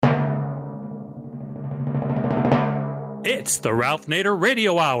It's the Ralph Nader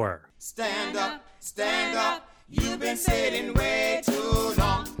Radio Hour. Stand up, you've been sitting way too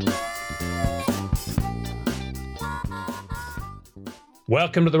long.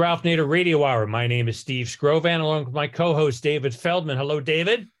 Welcome to the Ralph Nader Radio Hour. My name is Steve Scrovan, along with my co-host David Feldman. Hello,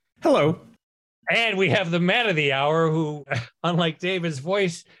 David. Hello. And we have the man of the hour who, unlike David's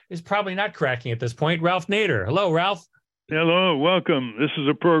voice, is probably not cracking at this point, Ralph Nader. Hello, Ralph. Hello, welcome. This is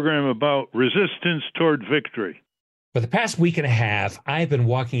a program about resistance toward victory. For the past week and a half, I've been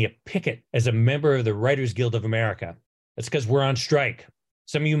walking a picket as a member of the Writers Guild of America. That's because we're on strike.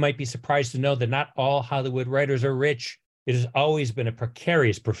 Some of you might be surprised to know that not all Hollywood writers are rich. It has always been a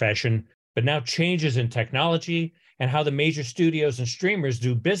precarious profession, but now changes in technology and how the major studios and streamers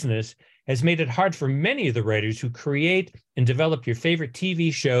do business has made it hard for many of the writers who create and develop your favorite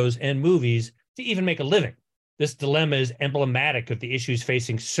TV shows and movies to even make a living. This dilemma is emblematic of the issues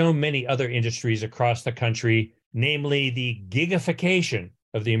facing so many other industries across the country, namely the gigification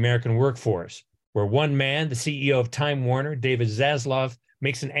of the American workforce, where one man, the CEO of Time Warner, David Zaslav,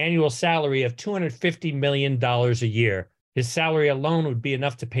 makes an annual salary of $250 million a year. His salary alone would be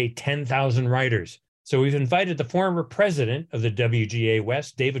enough to pay 10,000 writers. So we've invited the former president of the WGA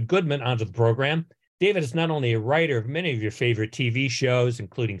West, David Goodman, onto the program. David is not only a writer of many of your favorite TV shows,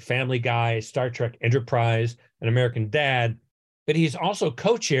 including Family Guy, Star Trek Enterprise, and American Dad, but he's also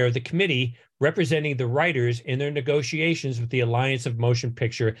co-chair of the committee representing the writers in their negotiations with the Alliance of Motion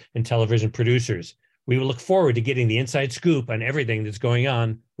Picture and Television Producers. We will look forward to getting the inside scoop on everything that's going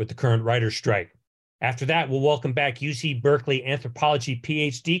on with the current writer's strike. After that, we'll welcome back UC Berkeley anthropology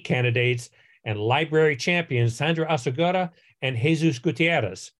PhD candidates and library champions Sandra Asogora and Jesus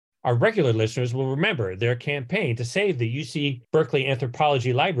Gutierrez. Our regular listeners will remember their campaign to save the UC Berkeley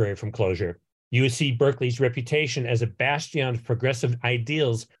Anthropology Library from closure. UC Berkeley's reputation as a bastion of progressive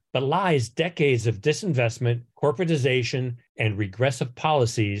ideals belies decades of disinvestment, corporatization, and regressive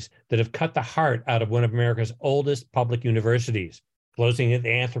policies that have cut the heart out of one of America's oldest public universities. Closing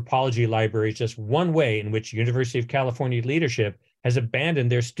the anthropology library is just one way in which University of California leadership has abandoned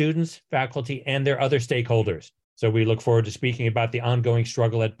their students, faculty, and their other stakeholders. So we look forward to speaking about the ongoing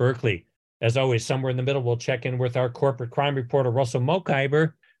struggle at Berkeley. As always, somewhere in the middle, we'll check in with our corporate crime reporter, Russell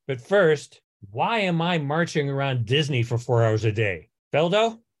Mokhiber. But first, why am I marching around Disney for 4 hours a day?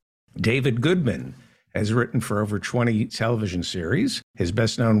 Feldo? David Goodman has written for over 20 television series. His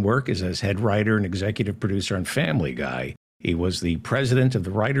best-known work is as head writer and executive producer on Family Guy. He was the president of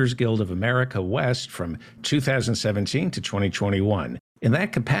the Writers Guild of America West from 2017 to 2021. In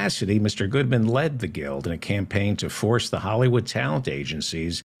that capacity, Mr. Goodman led the Guild in a campaign to force the Hollywood talent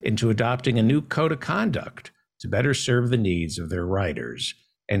agencies into adopting a new code of conduct to better serve the needs of their writers.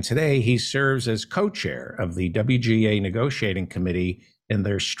 And today he serves as co-chair of the WGA negotiating committee in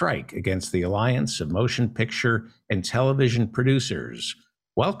their strike against the Alliance of Motion Picture and Television Producers.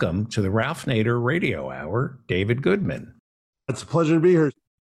 Welcome to the Ralph Nader Radio Hour, David Goodman. It's a pleasure to be here.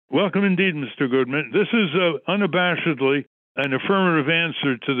 Welcome indeed, Mr. Goodman. This is unabashedly an affirmative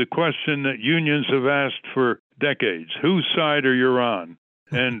answer to the question that unions have asked for decades. Whose side are you on?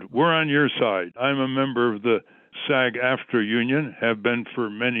 And we're on your side. I'm a member of the SAG-AFTRA union, have been for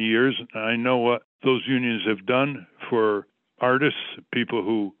many years. I know what those unions have done for artists, people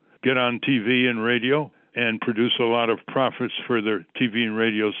who get on TV and radio and produce a lot of profits for their TV and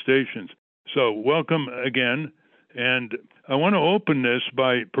radio stations. So welcome again. And I want to open this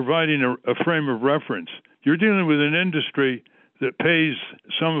by providing a frame of reference. You're dealing with an industry that pays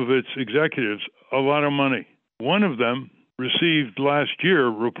some of its executives a lot of money. One of them received last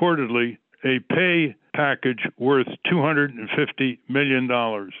year, reportedly, a pay package worth $250 million.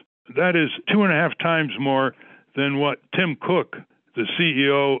 That is 2.5 times more than what Tim Cook, the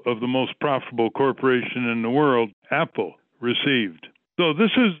CEO of the most profitable corporation in the world, Apple, received. So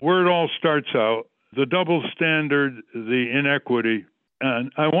this is where it all starts out. The double standard, the inequity.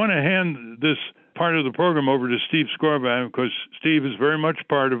 And I want to hand this part of the program over to Steve Scorban because Steve is very much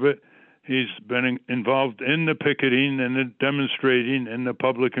part of it. He's been involved in the picketing and the demonstrating and the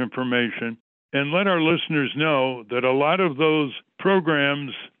public information. And let our listeners know that a lot of those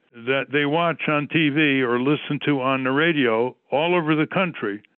programs that they watch on TV or listen to on the radio all over the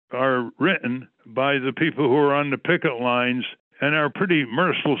country are written by the people who are on the picket lines and are pretty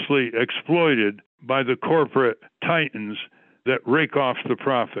mercilessly exploited by the corporate titans that rake off the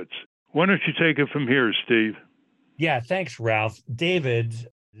profits. Why don't you take it from here, Steve? Yeah, thanks, Ralph. David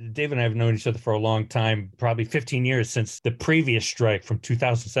and I have known each other for a long time, probably 15 years since the previous strike from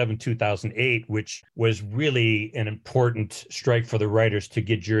 2007, 2008, which was really an important strike for the writers to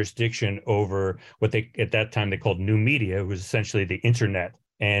get jurisdiction over what they, at that time, they called new media. It was essentially the internet.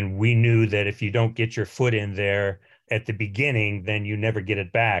 And we knew that if you don't get your foot in there at the beginning, then you never get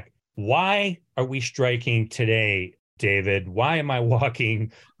it back. Why are we striking today, David? Why am I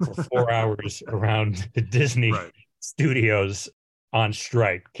walking for 4 hours around the Disney studios on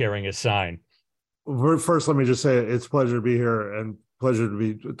strike carrying a sign? First, let me just say it's a pleasure to be here and pleasure to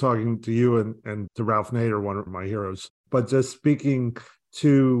be talking to you and to Ralph Nader, one of my heroes. But just speaking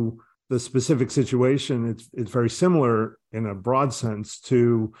to the specific situation, it's very similar in a broad sense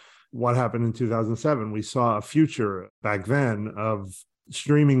to what happened in 2007. We saw a future back then of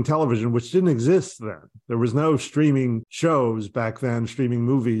streaming television, which didn't exist then. There was no streaming shows back then, streaming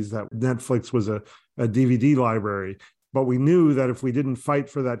movies. That Netflix was a DVD library. But we knew that if we didn't fight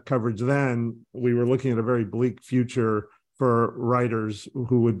for that coverage then, we were looking at a very bleak future for writers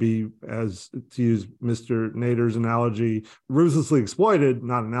who would be, as to use Mr. Nader's analogy, ruthlessly exploited,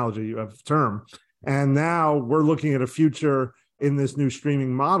 not analogy, you have a term. And now we're looking at a future in this new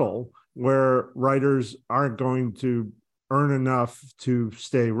streaming model where writers aren't going to earn enough to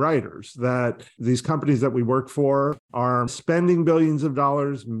stay writers, that these companies that we work for are spending billions of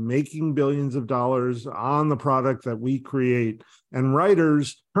dollars, making billions of dollars on the product that we create. And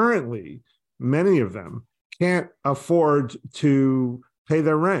writers currently, many of them, can't afford to pay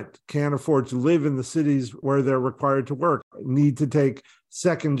their rent, can't afford to live in the cities where they're required to work, need to take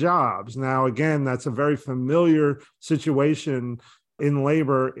second jobs. Now, again, that's a very familiar situation in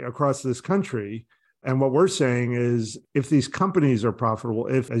labor across this country. And what we're saying is if these companies are profitable,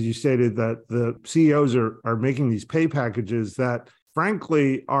 if, as you stated, that the CEOs are making these pay packages that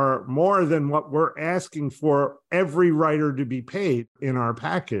frankly are more than what we're asking for every writer to be paid in our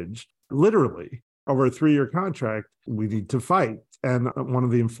package, literally over a 3-year contract, we need to fight. And one of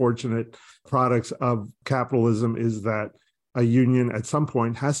the unfortunate products of capitalism is that a union at some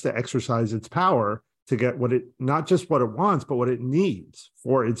point has to exercise its power to get what it, not just what it wants, but what it needs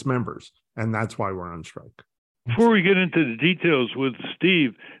for its members. And that's why we're on strike. Before we get into the details with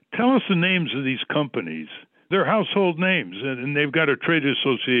Steve, tell us the names of these companies. They're household names, and they've got a trade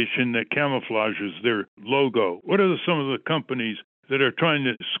association that camouflages their logo. What are some of the companies that are trying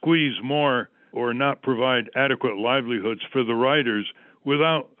to squeeze more or not provide adequate livelihoods for the writers,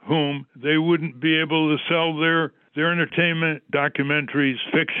 without whom they wouldn't be able to sell their entertainment, documentaries,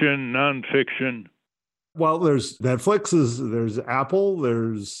 fiction, nonfiction? Well, there's Netflix, there's Apple,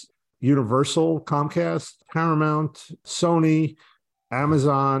 there's Universal, Comcast, Paramount, Sony,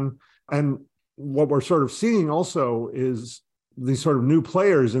 Amazon. And what we're sort of seeing also is these sort of new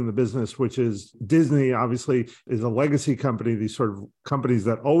players in the business, which is Disney, obviously, is a legacy company, these sort of companies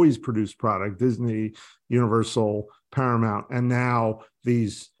that always produce product, Disney, Universal, Paramount, and now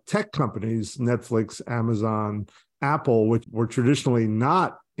these tech companies, Netflix, Amazon, Apple, which were traditionally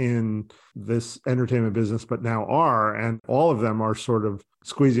not in this entertainment business, but now are, and all of them are sort of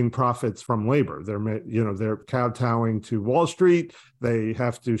squeezing profits from labor. They're kowtowing to Wall Street. They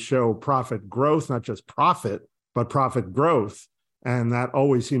have to show profit growth, not just profit, but profit growth. And that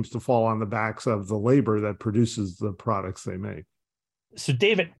always seems to fall on the backs of the labor that produces the products they make. So,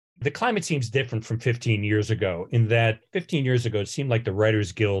 David, the climate seems different from 15 years ago in that 15 years ago, it seemed like the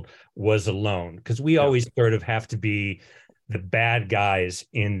Writers Guild was alone because we always sort of have to be the bad guys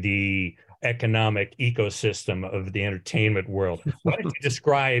in the economic ecosystem of the entertainment world. Why don't you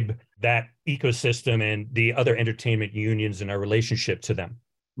describe that ecosystem and the other entertainment unions and our relationship to them?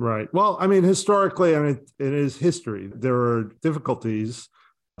 Right. Well, I mean, historically, it is history. There are difficulties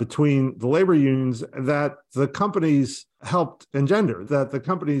between the labor unions that the companies helped engender, that the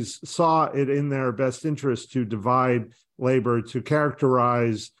companies saw it in their best interest to divide labor, to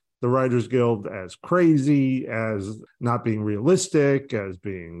characterize the Writers Guild as crazy, as not being realistic, as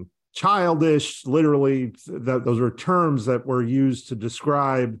being childish. Literally, those were terms that were used to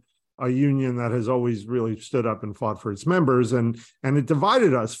describe a union that has always really stood up and fought for its members. And it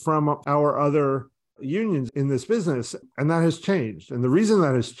divided us from our other unions in this business. And that has changed. And the reason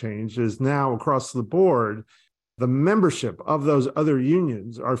that has changed is now across the board, the membership of those other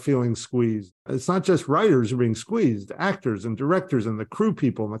unions are feeling squeezed. It's not just writers who are being squeezed, actors and directors and the crew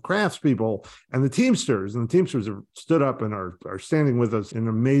people and the crafts people and the Teamsters. And the Teamsters have stood up and are standing with us in an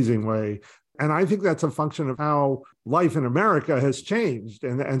amazing way. And I think that's a function of how life in America has changed.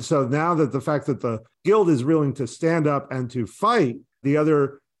 And so now that the fact that the Guild is willing to stand up and to fight, the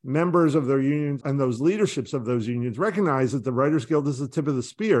other members of their unions and those leaderships of those unions recognize that the Writers Guild is the tip of the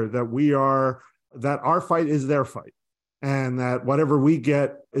spear, that our fight is their fight, and that whatever we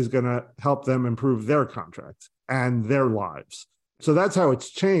get is going to help them improve their contracts and their lives. So that's how it's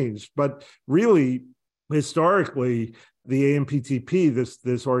changed. But really, historically, the AMPTP,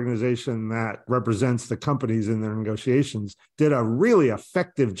 this organization that represents the companies in their negotiations, did a really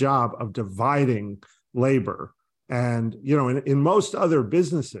effective job of dividing labor And, in most other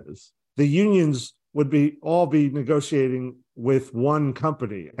businesses, the unions would all be negotiating with one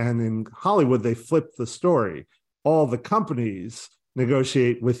company. And in Hollywood, they flipped the story. All the companies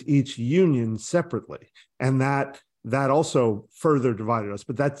negotiate with each union separately. And that also further divided us.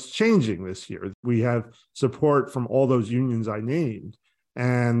 But that's changing this year. We have support from all those unions I named.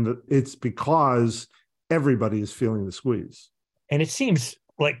 And it's because everybody is feeling the squeeze. And it seems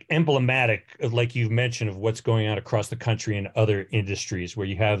like emblematic, like you've mentioned, of what's going on across the country in other industries, where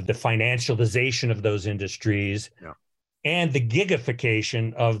you have the financialization of those industries and the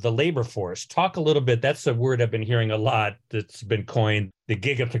gigification of the labor force. Talk a little bit. That's a word I've been hearing a lot that's been coined, the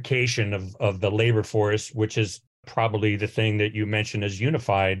gigification of the labor force, which is probably the thing that you mentioned has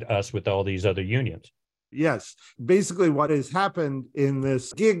unified us with all these other unions. Yes. Basically, what has happened in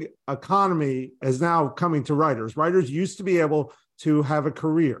this gig economy is now coming to writers. Writers used to be able to have a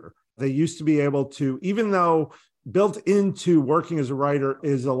career. They used to be able to, even though built into working as a writer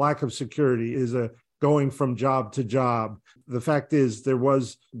is a lack of security, is a going from job to job. The fact is,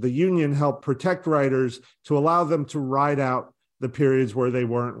 the union helped protect writers to allow them to ride out the periods where they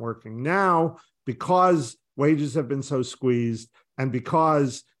weren't working. Now, because wages have been so squeezed, and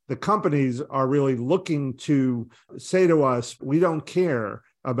because the companies are really looking to say to us, we don't care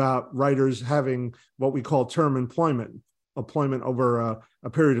about writers having what we call term employment over a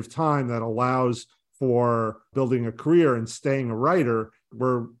period of time that allows for building a career and staying a writer.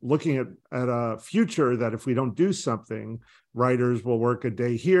 We're looking at a future that if we don't do something, writers will work a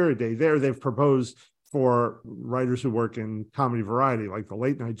day here, a day there. They've proposed for writers who work in comedy variety, like the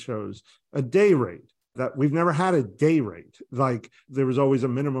late night shows, a day rate. That we've never had a day rate. Like there was always a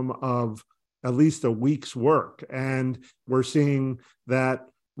minimum of at least a week's work. And we're seeing that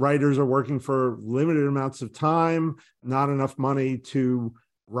writers are working for limited amounts of time, not enough money to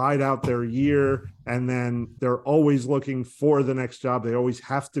ride out their year. And then they're always looking for the next job. They always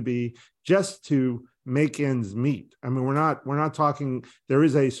have to be, just to make ends meet. I mean, we're not talking, there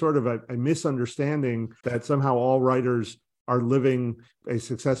is a sort of a misunderstanding that somehow all writers are living a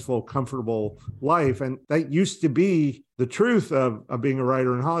successful, comfortable life. And that used to be the truth of being a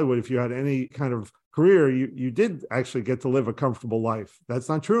writer in Hollywood. If you had any kind of career, you did actually get to live a comfortable life. That's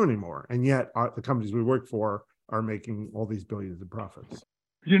not true anymore. And yet the companies we work for are making all these billions in profits.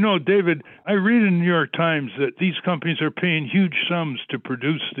 David, I read in the New York Times that these companies are paying huge sums to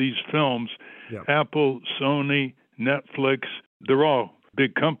produce these films. Yep. Apple, Sony, Netflix, they're all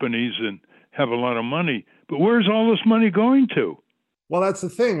big companies and have a lot of money. But where's all this money going to? Well, that's the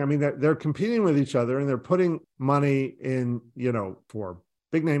thing. I mean, they're competing with each other, and they're putting money in, for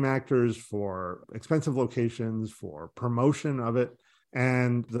big name actors, for expensive locations, for promotion of it.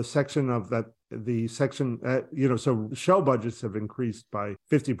 And so show budgets have increased by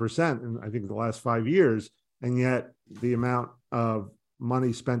 50% in, I think, the last 5 years. And yet the amount of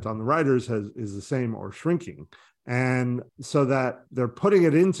money spent on the writers is the same or shrinking. And so that they're putting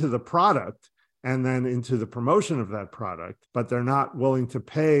it into the product and then into the promotion of that product, but they're not willing to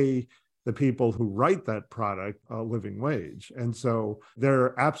pay the people who write that product a living wage. And so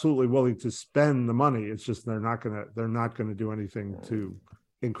they're absolutely willing to spend the money. It's just they're not going to do anything to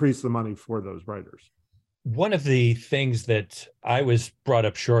increase the money for those writers. One of the things that I was brought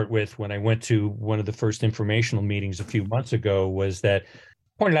up short with when I went to one of the first informational meetings a few months ago was that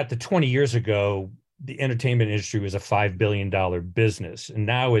pointed out that 20 years ago, the entertainment industry was a $5 billion business. And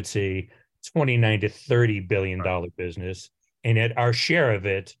now it's a $29 to $30 billion business. And yet our share of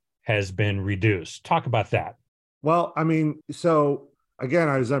it has been reduced. Talk about that. Well, I mean, so again,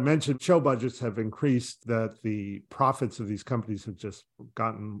 as I mentioned, show budgets have increased, that the profits of these companies have just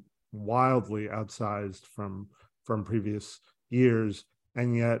gotten wildly outsized from previous years.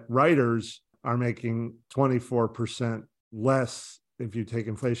 And yet writers are making 24% less if you take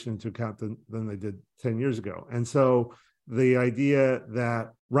inflation into account than they did 10 years ago. And so the idea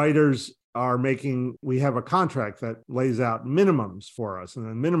that writers are we have a contract that lays out minimums for us, and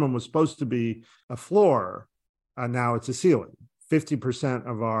the minimum was supposed to be a floor, and now it's a ceiling. 50%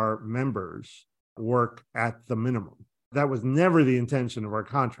 of our members work at the minimum. That was never the intention of our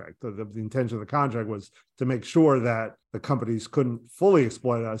contract. The intention of the contract was to make sure that the companies couldn't fully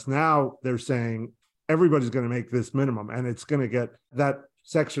exploit us. Now they're saying everybody's going to make this minimum, and it's going to get, that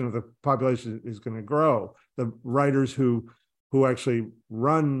section of the population is going to grow. The writers who actually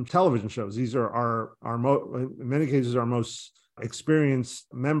run television shows, these are in many cases our most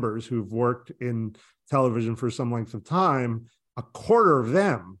experienced members who've worked in television for some length of time. A quarter of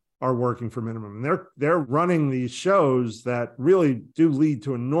them are working for minimum, and they're running these shows that really do lead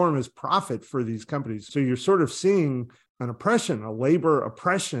to enormous profit for these companies. So you're sort of seeing an oppression, a labor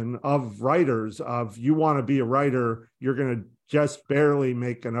oppression of writers, of you want to be a writer, you're going to just barely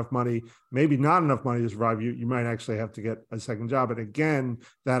make enough money, maybe not enough money to survive. You might actually have to get a second job. And again,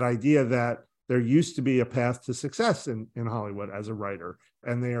 that idea that there used to be a path to success in Hollywood as a writer,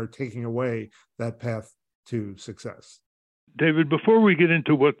 and they are taking away that path to success. David, before we get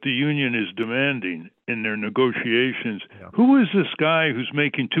into what the union is demanding in their negotiations, Who is this guy who's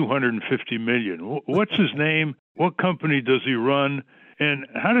making $250 million? What's his name? What company does he run? And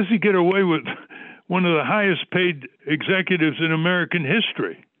how does he get away with one of the highest paid executives in American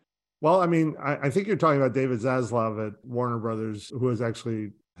history? Well, I mean, I think you're talking about David Zaslav at Warner Brothers, who was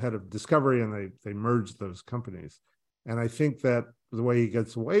actually head of Discovery, and they merged those companies. And I think that the way he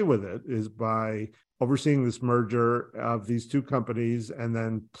gets away with it is by overseeing this merger of these two companies and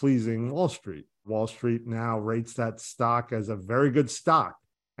then pleasing Wall Street. Wall Street now rates that stock as a very good stock.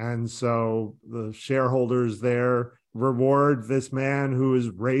 And so the shareholders there reward this man who has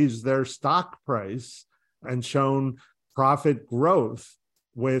raised their stock price and shown profit growth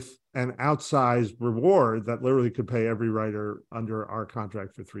with an outsized reward that literally could pay every writer under our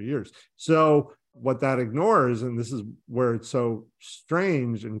contract for 3 years. So what that ignores, and this is where it's so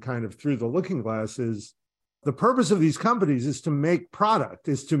strange and kind of through the looking glass, is the purpose of these companies is to make product,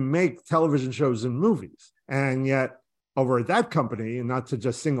 is to make television shows and movies. And yet over at that company, and not to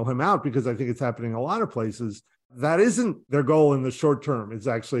just single him out because I think it's happening in a lot of places, that isn't their goal in the short term. It's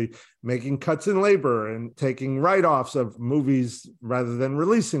actually making cuts in labor and taking write-offs of movies rather than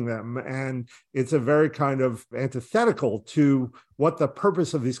releasing them. And it's a very kind of antithetical to what the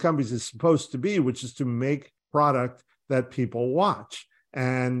purpose of these companies is supposed to be, which is to make product that people watch.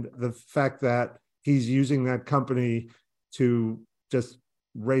 And the fact that he's using that company to just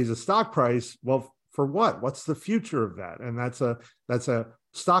raise a stock price, well, for what? What's the future of that? And that's a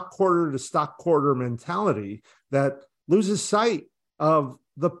stock quarter to stock quarter mentality that loses sight of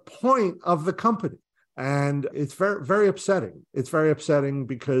the point of the company. And it's very, very upsetting. It's very upsetting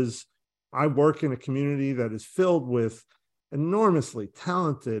because I work in a community that is filled with enormously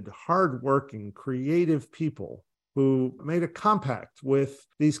talented, hardworking, creative people who made a compact with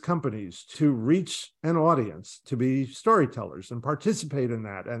these companies to reach an audience, to be storytellers and participate in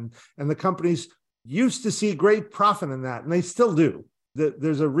that. And the companies used to see great profit in that, and they still do.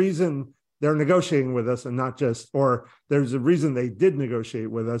 There's a reason they're negotiating with us and not just, or there's a reason they did negotiate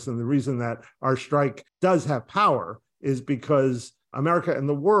with us. And the reason that our strike does have power is because America and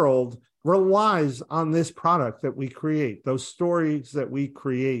the world relies on this product that we create. Those stories that we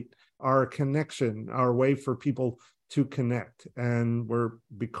create are a connection, are a way for people to connect. And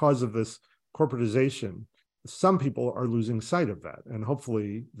because of this corporatization, some people are losing sight of that. And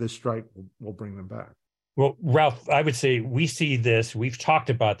hopefully this strike will bring them back. Well, Ralph, I would say we see this. We've talked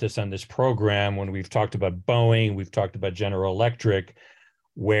about this on this program when we've talked about Boeing, we've talked about General Electric,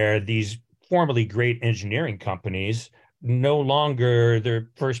 where these formerly great engineering companies no longer, their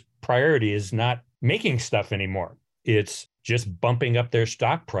first priority is not making stuff anymore. It's just bumping up their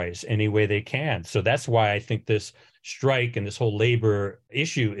stock price any way they can. So that's why I think this strike and this whole labor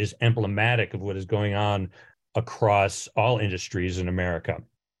issue is emblematic of what is going on across all industries in America.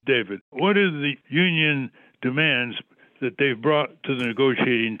 David, what are the union demands that they've brought to the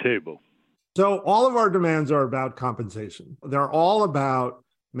negotiating table? So all of our demands are about compensation. They're all about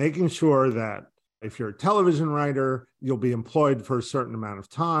making sure that if you're a television writer, you'll be employed for a certain amount of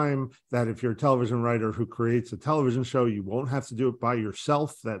time, that if you're a television writer who creates a television show, you won't have to do it by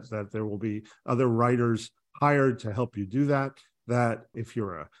yourself, that there will be other writers hired to help you do that, that if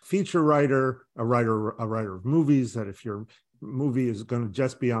you're a feature writer, a writer of movies, that if your movie is going to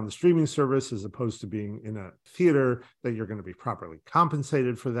just be on the streaming service as opposed to being in a theater, that you're going to be properly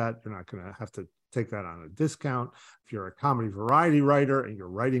compensated for that. You're not going to have to take that on a discount. If you're a comedy variety writer and you're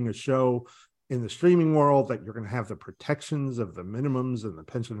writing a show in the streaming world, that you're going to have the protections of the minimums and the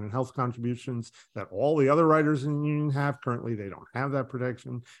pension and health contributions that all the other writers in the union have. Currently, they don't have that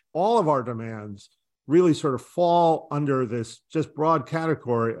protection. All of our demands really sort of fall under this just broad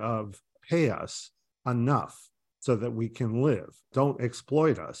category of pay us enough so that we can live. Don't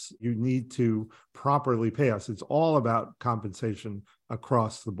exploit us. You need to properly pay us. It's all about compensation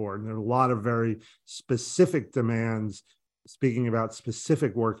across the board. And there are a lot of very specific demands, speaking about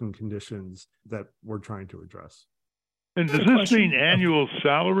specific working conditions that we're trying to address. And does this mean annual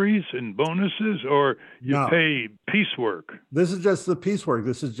salaries and bonuses, or you pay piecework? This is just the piecework.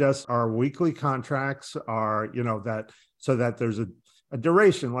 This is just our weekly contracts are, that so that there's a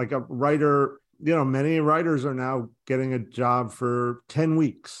duration, like a writer. Many writers are now getting a job for 10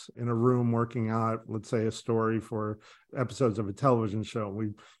 weeks in a room working out, let's say, a story for episodes of a television show.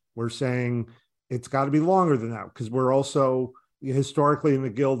 We're saying it's got to be longer than that, because we're also historically in the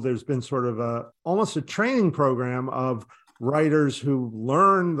Guild, there's been sort of almost a training program of writers who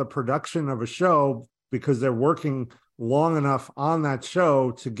learn the production of a show because they're working long enough on that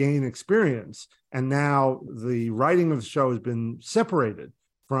show to gain experience. And now the writing of the show has been separated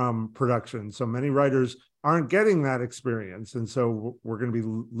from production. So many writers aren't getting that experience. And so we're going to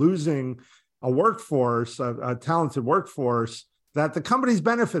be losing a workforce, a talented workforce that the company's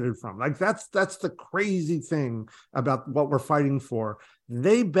benefited from. Like that's the crazy thing about what we're fighting for.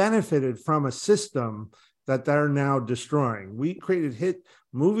 They benefited from a system that they're now destroying. We created hit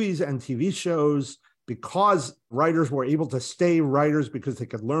movies and TV shows because writers were able to stay writers because they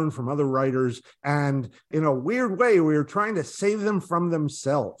could learn from other writers. And in a weird way, we were trying to save them from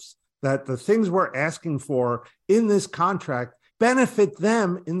themselves, that the things we're asking for in this contract benefit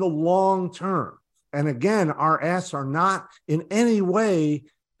them in the long term. And again, our asks are not in any way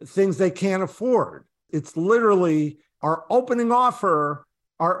things they can't afford. It's literally our opening offer,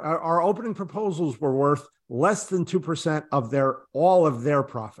 our opening proposals were worth less than 2% of all of their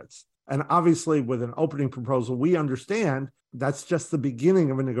profits. And obviously, with an opening proposal, we understand that's just the beginning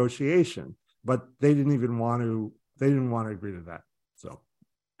of a negotiation. But they didn't want to agree to that. So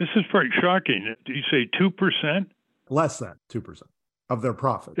this is pretty shocking. Do you say 2%? Less than 2% of their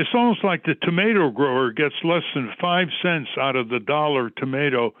profit. It's almost like the tomato grower gets less than 5 cents out of the dollar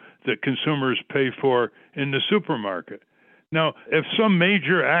tomato that consumers pay for in the supermarket. Now, if some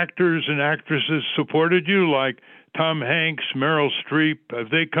major actors and actresses supported you, like Tom Hanks, Meryl Streep, have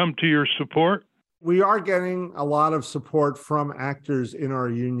they come to your support? We are getting a lot of support from actors in our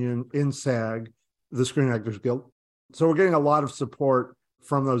union in SAG, the Screen Actors Guild. So we're getting a lot of support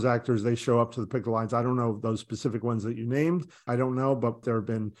from those actors. They show up to the picket lines. I don't know those specific ones that you named. I don't know, but there have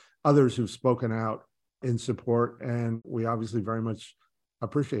been others who've spoken out in support, and we obviously very much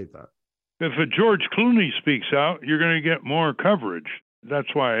appreciate that. If a George Clooney speaks out, you're going to get more coverage.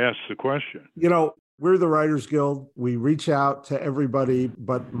 That's why I asked the question. You know, we're the Writers Guild. We reach out to everybody,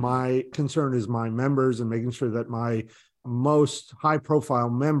 but my concern is my members and making sure that my most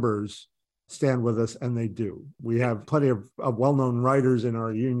high-profile members stand with us, and they do. We have plenty of well-known writers in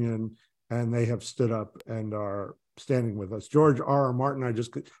our union, and they have stood up and are standing with us. George R.R. Martin, I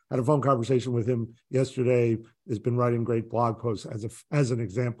just had a phone conversation with him yesterday, has been writing great blog posts as an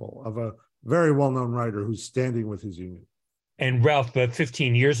example of a very well-known writer who's standing with his union. And Ralph,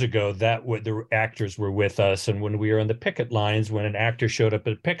 15 years ago, the actors were with us. And when we were on the picket lines, when an actor showed up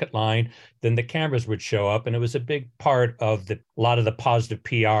at a picket line, then the cameras would show up. And it was a big part of a lot of the positive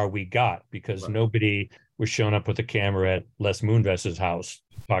PR we got, because nobody was showing up with a camera at Les Moonvest's house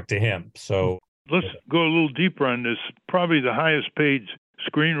to talk to him. So let's go a little deeper on this. Probably the highest paid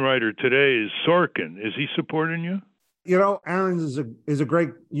screenwriter today is Sorkin. Is he supporting you? You know, Aaron is a great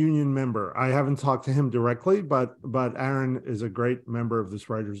union member. I haven't talked to him directly, but Aaron is a great member of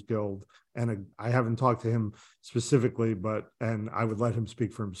this Writers Guild, and I haven't talked to him specifically, and I would let him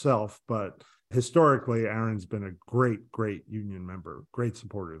speak for himself. But historically, Aaron's been a great union member, great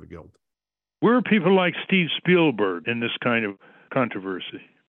supporter of the Guild. Where are people like Steve Spielberg in this kind of controversy?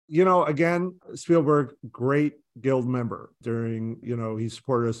 You know, again, Spielberg, great Guild member he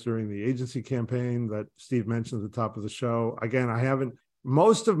supported us during the agency campaign that Steve mentioned at the top of the show. Again,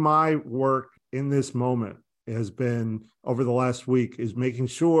 most of my work in this moment has been over the last week is making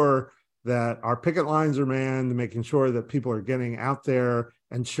sure that our picket lines are manned, making sure that people are getting out there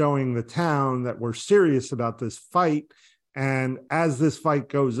and showing the town that we're serious about this fight. And as this fight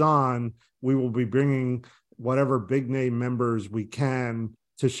goes on, we will be bringing whatever big name members we can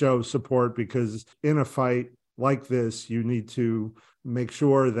to show support, because in a fight like this, you need to make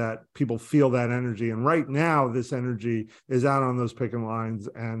sure that people feel that energy. And right now, this energy is out on those picket lines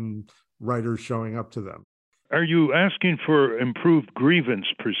and writers showing up to them. Are you asking for improved grievance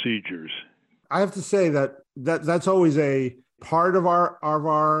procedures? I have to say that's always a part of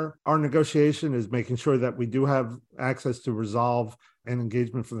our negotiation, is making sure that we do have access to resolve and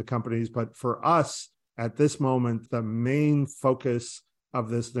engagement from the companies. But for us at this moment, the main focus of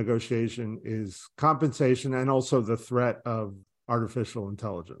this negotiation is compensation, and also the threat of artificial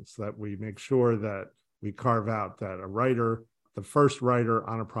intelligence, that we make sure that we carve out that the first writer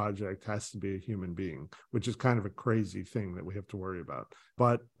on a project has to be a human being, which is kind of a crazy thing that we have to worry about.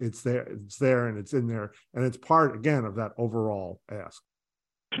 But it's there and it's in there. And it's part, again, of that overall ask.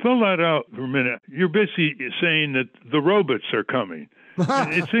 Spell that out for a minute. You're basically saying that the robots are coming.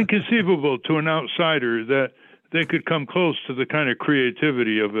 It's inconceivable to an outsider that they could come close to the kind of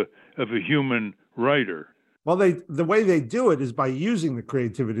creativity of a human writer. Well, the way they do it is by using the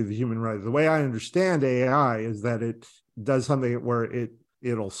creativity of the human writer. The way I understand AI is that it does something where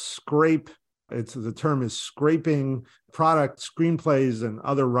it'll scrape The term is scraping product screenplays and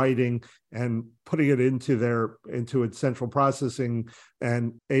other writing and putting it into its central processing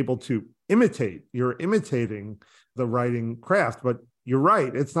and able to imitate. You're imitating the writing craft, but you're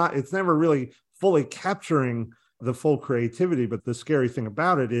right. It's never really fully capturing the full creativity. But the scary thing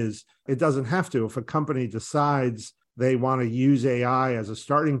about it is it doesn't have to. If a company decides they want to use AI as a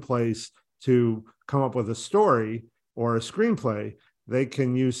starting place to come up with a story or a screenplay, they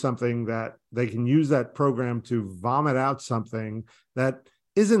can use that program to vomit out something that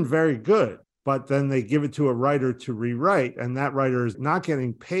isn't very good, but then they give it to a writer to rewrite, and that writer is not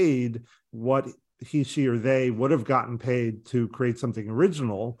getting paid what he, she, or they would have gotten paid to create something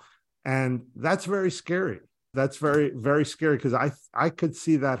original. And that's very scary. That's very, very scary, because I could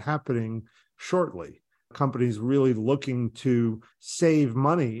see that happening shortly. Companies really looking to save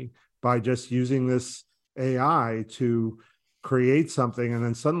money by just using this AI to create something, and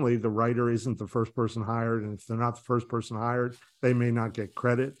then suddenly the writer isn't the first person hired, and if they're not the first person hired, they may not get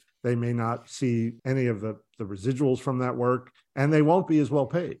credit, they may not see any of the residuals from that work, and they won't be as well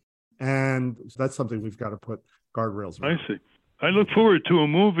paid. And that's something we've got to put guardrails around. I see. I look forward to a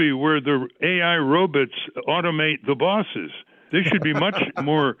movie where the AI robots automate the bosses. They should be much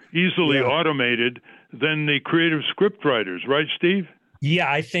more easily automated than the creative script writers, right, Steve?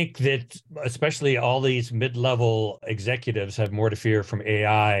 Yeah, I think that especially all these mid-level executives have more to fear from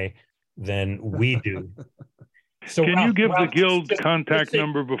AI than we do. So Can you give the Guild contact just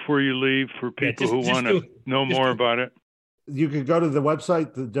number before you leave for people who want to know more about it? You can go to the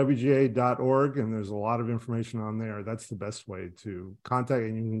website, the WGA.org, and there's a lot of information on there. That's the best way to contact,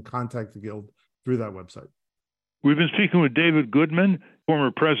 and you can contact the Guild through that website. We've been speaking with David Goodman, former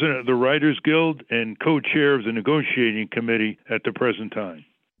president of the Writers Guild and co-chair of the negotiating committee at the present time.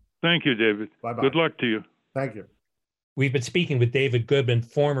 Thank you, David. Bye-bye. Good luck to you. Thank you. We've been speaking with David Goodman,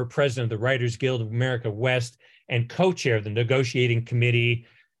 former president of the Writers Guild of America West and co-chair of the negotiating committee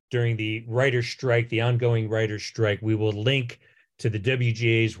during the writer's strike, the ongoing writer's strike. We will link to the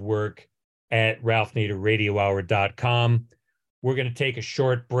WGA's work at ralphnaderradiohour.com. We're going to take a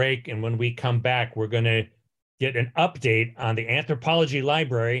short break, and when we come back, we're going to get an update on the Anthropology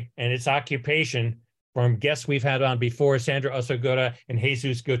Library and its occupation from guests we've had on before, Sandra Osagora and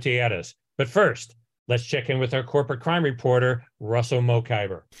Jesus Gutierrez. But first, let's check in with our corporate crime reporter, Russell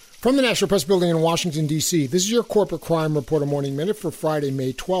Mokhiber. From the National Press Building in Washington, D.C., this is your Corporate Crime Reporter Morning Minute for Friday,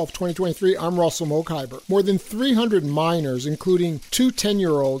 May 12, 2023. I'm Russell Mokhiber. More than 300 minors, including 2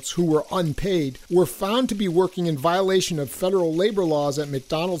 10-year-olds who were unpaid, were found to be working in violation of federal labor laws at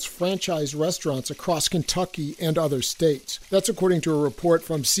McDonald's franchise restaurants across Kentucky and other states. That's according to a report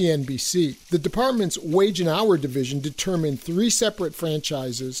from CNBC. The department's Wage and Hour Division determined 3 separate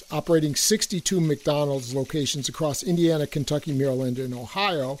franchises operating 62 McDonald's locations across Indiana, Kentucky, Maryland, and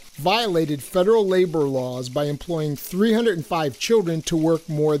Ohio violated federal labor laws by employing 305 children to work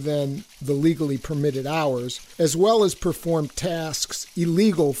more than the legally permitted hours, as well as perform tasks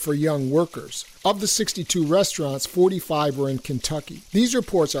illegal for young workers. Of the 62 restaurants, 45 were in Kentucky. These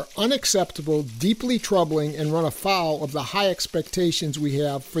reports are unacceptable, deeply troubling, and run afoul of the high expectations we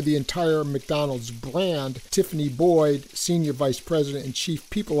have for the entire McDonald's brand, Tiffany Boyd, Senior Vice President and Chief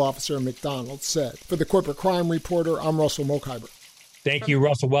People Officer at McDonald's, said. For the Corporate Crime Reporter, I'm Russell Mokhiber. Thank you,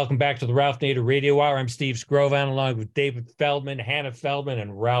 Russell. Welcome back to the Ralph Nader Radio Hour. I'm Steve Scrovan, along with David Feldman, Hannah Feldman,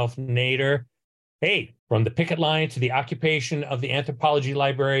 and Ralph Nader. Hey, from the picket line to the occupation of the Anthropology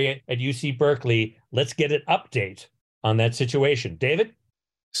Library at UC Berkeley, let's get an update on that situation. David?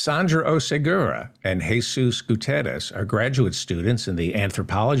 Sandra Osagura and Jesus Gutierrez are graduate students in the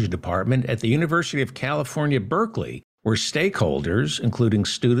Anthropology Department at the University of California, Berkeley, where stakeholders, including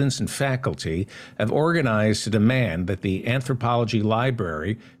students and faculty, have organized to demand that the Anthropology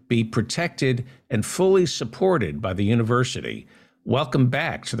Library be protected and fully supported by the university. Welcome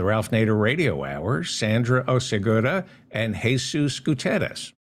back to the Ralph Nader Radio Hour, Sandra Osagura and Jesus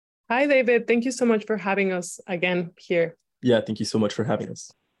Gutierrez. Hi, David. Thank you so much for having us again here. Yeah, thank you so much for having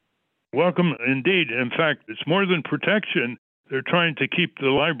us. Welcome indeed. In fact, it's more than protection. They're trying to keep the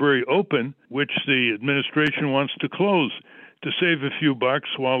library open, which the administration wants to close to save a few bucks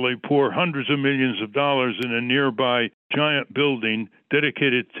while they pour hundreds of millions of dollars in a nearby giant building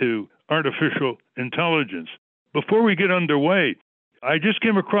dedicated to artificial intelligence. Before we get underway, I just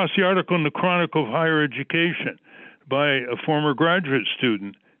came across the article in the Chronicle of Higher Education by a former graduate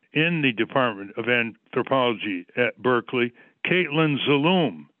student in the Department of Anthropology at Berkeley, Caitlin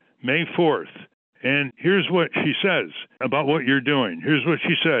Zaloom, May 4th. And here's what she says about what you're doing. Here's what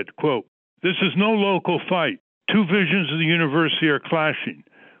she said, quote, "This is no local fight. 2 visions of the university are clashing.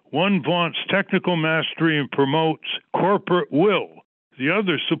 One vaunts technical mastery and promotes corporate will, The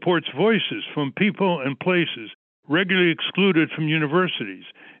other supports voices from people and places regularly excluded from universities,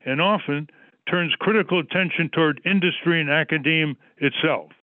 and often turns critical attention toward industry and academia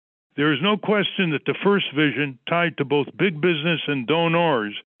itself. There is no question that the first vision, tied to both big business and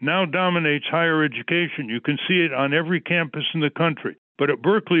donors, now dominates higher education. You can see it on every campus in the country. But at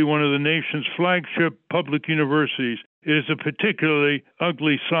Berkeley, one of the nation's flagship public universities, it is a particularly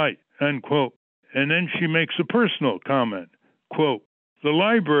ugly sight, end quote. And then she makes a personal comment, quote, "The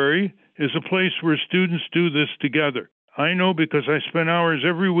library is a place where students do this together. I know because I spend hours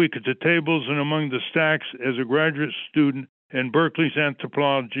every week at the tables and among the stacks as a graduate student in Berkeley's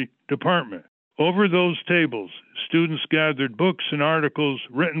anthropology department. Over those tables, students gathered books and articles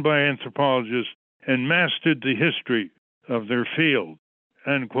written by anthropologists and mastered the history of their field,"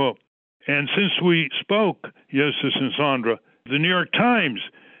 end quote. And since we spoke, Yesus and Sandra, the New York Times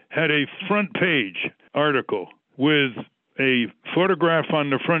had a front page article with a photograph on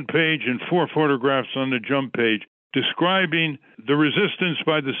the front page and 4 photographs on the jump page describing the resistance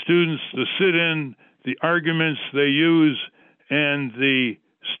by the students, the sit-in, the arguments they use, and the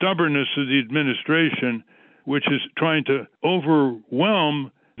stubbornness of the administration, which is trying to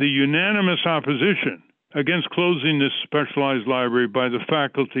overwhelm the unanimous opposition against closing this specialized library by the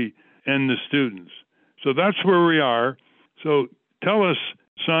faculty and the students. So that's where we are. So tell us,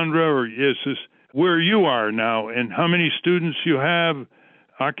 Sandra or Jesus, where you are now and how many students you have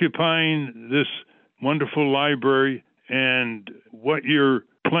occupying this wonderful library and what your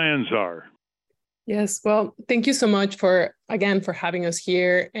plans are. Yes, well, thank you so much for having us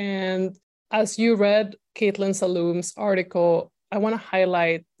here. And as you read Caitlin Salum's article, I want to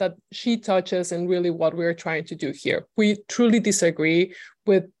highlight that she touches on really what we're trying to do here. We truly disagree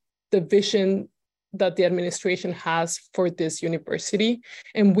with the vision that the administration has for this university,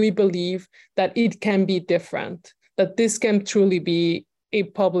 and we believe that it can be different, that this can truly be a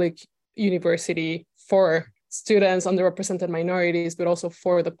public university for students, underrepresented minorities, but also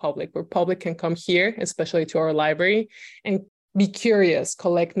for the public, where public can come here, especially to our library, and be curious,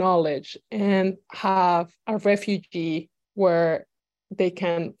 collect knowledge, and have a refugee where they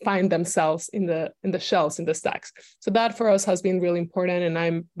can find themselves in the shelves, in the stacks. So that for us has been really important, and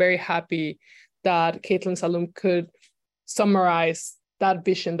I'm very happy that Caitlin Salum could summarize that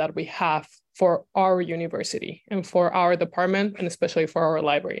vision that we have for our university and for our department, and especially for our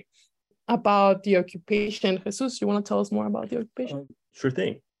library. About the occupation, Jesus, you want to tell us more about the occupation? Sure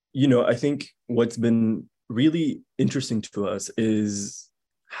thing. I think what's been really interesting to us is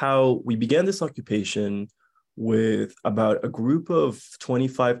how we began this occupation with about a group of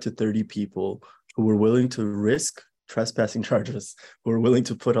 25 to 30 people who were willing to risk trespassing charges, who were willing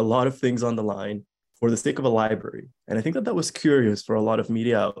to put a lot of things on the line for the sake of a library. And I think that was curious for a lot of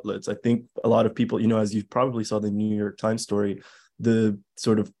media outlets. I think a lot of people, as you probably saw the New York Times story, the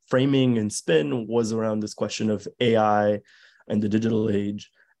sort of framing and spin was around this question of AI and the digital age.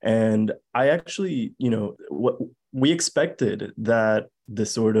 And I actually, what we expected that the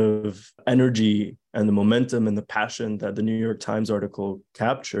sort of energy and the momentum and the passion that the New York Times article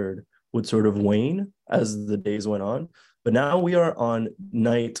captured would sort of wane as the days went on. But now we are on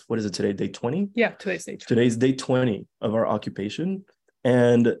night, what is it today, day 20? Yeah, today's day 20. Today's day 20 of our occupation.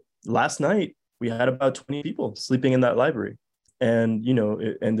 And last night, we had about 20 people sleeping in that library. And,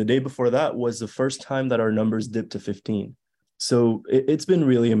 and the day before that was the first time that our numbers dipped to 15. So it's been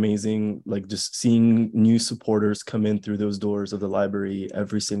really amazing, like just seeing new supporters come in through those doors of the library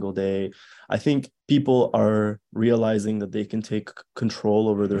every single day. I think people are realizing that they can take control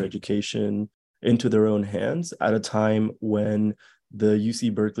over their education into their own hands at a time when the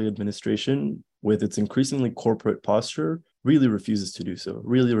UC Berkeley administration, with its increasingly corporate posture, really refuses to do so,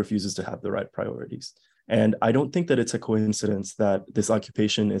 really refuses to have the right priorities. And I don't think that it's a coincidence that this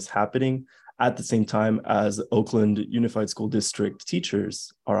occupation is happening at the same time as Oakland Unified School District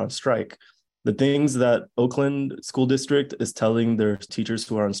teachers are on strike. The things that Oakland School District is telling their teachers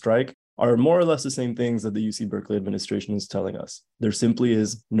who are on strike are more or less the same things that the UC Berkeley administration is telling us. There simply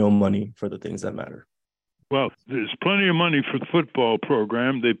is no money for the things that matter. Well, there's plenty of money for the football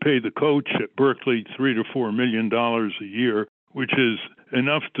program. They pay the coach at Berkeley $3 to $4 million a year, which is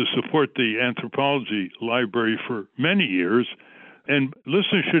enough to support the anthropology library for many years. And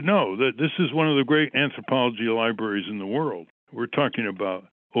listeners should know that this is one of the great anthropology libraries in the world. We're talking about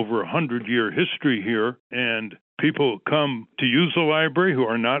over 100-year history here, and people come to use the library who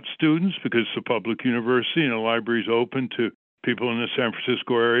are not students because it's a public university and the library is open to people in the San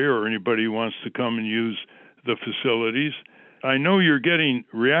Francisco area or anybody who wants to come and use the facilities. I know you're getting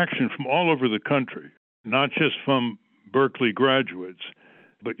reaction from all over the country, not just from Berkeley graduates.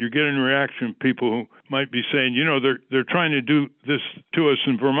 but you're getting reaction people who might be saying, they're trying to do this to us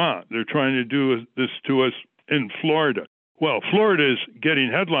in Vermont. They're trying to do this to us in Florida. Well, Florida is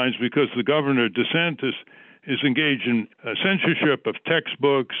getting headlines because the governor, DeSantis, is engaged in censorship of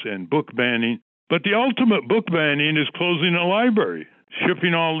textbooks and book banning. But the ultimate book banning is closing a library,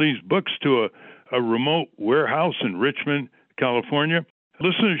 shipping all these books to a remote warehouse in Richmond, California.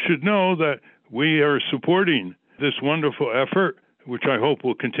 Listeners should know that we are supporting this wonderful effort, which I hope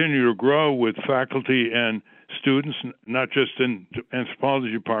will continue to grow with faculty and students, not just in the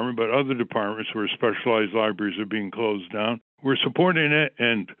anthropology department, but other departments where specialized libraries are being closed down. We're supporting it,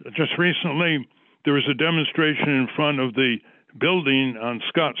 and just recently there was a demonstration in front of the building on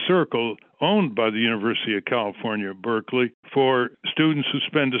Scott Circle, owned by the University of California, Berkeley, for students who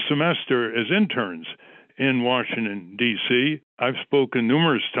spend a semester as interns in Washington, D.C. I've spoken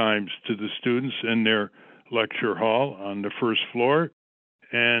numerous times to the students in their lecture hall on the first floor.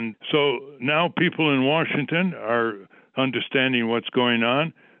 And so now people in Washington are understanding what's going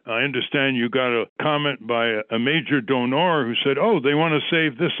on. I understand you got a comment by a major donor who said, they want to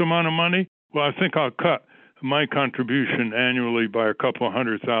save this amount of money. Well, I think I'll cut my contribution annually by a couple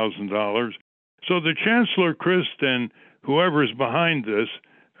 $100,000. So the Chancellor, Christ, and whoever is behind this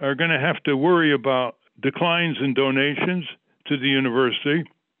are going to have to worry about declines in donations to the university.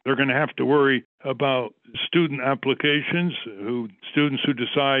 They're going to have to worry about student applications, students who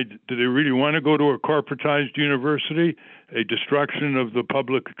decide, do they really want to go to a corporatized university, a destruction of the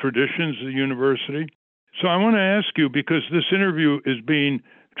public traditions of the university. So I want to ask you, because this interview is being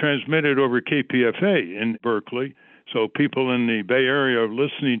transmitted over KPFA in Berkeley, so people in the Bay Area are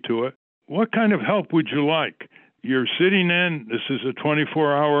listening to it, what kind of help would you like? You're sitting in, this is a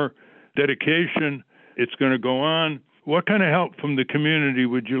 24-hour dedication, it's going to go on. What kind of help from the community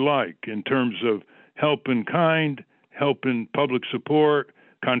would you like in terms of help in kind, help in public support,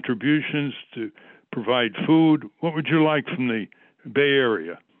 contributions to provide food? What would you like from the Bay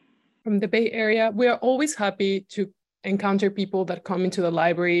Area? From the Bay Area, we are always happy to encounter people that come into the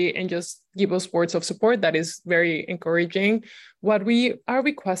library and just give us words of support. That is very encouraging. What we are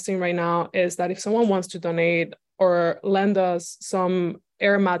requesting right now is that if someone wants to donate or lend us some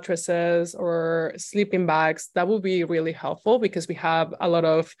air mattresses or sleeping bags, that will be really helpful, because we have a lot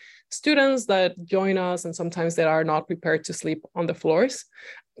of students that join us and sometimes they are not prepared to sleep on the floors.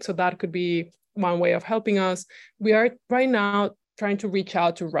 So that could be one way of helping us. We are right now trying to reach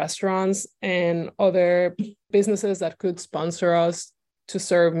out to restaurants and other businesses that could sponsor us to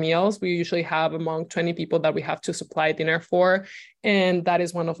serve meals. We usually have among 20 people that we have to supply dinner for, and that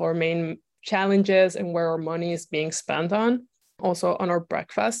is one of our main challenges and where our money is being spent on. Also on our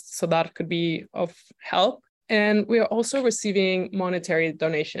breakfast, so that could be of help. And we are also receiving monetary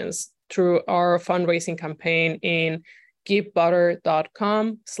donations through our fundraising campaign in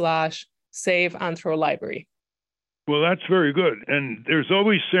givebutter.com/saveanthrolibrary. Well, that's very good. And there's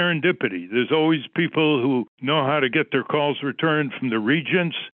always serendipity. There's always people who know how to get their calls returned from the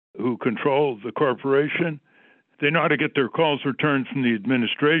regents who control the corporation. They know how to get their calls returned from the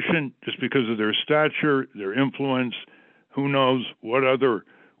administration just because of their stature, their influence. Who knows what other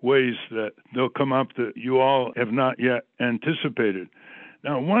ways that they'll come up that you all have not yet anticipated.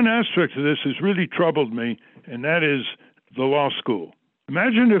 Now, one aspect of this has really troubled me, and that is the law school.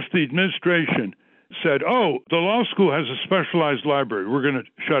 Imagine if the administration said, the law school has a specialized library, we're going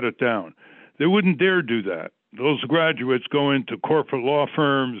to shut it down. They wouldn't dare do that. Those graduates go into corporate law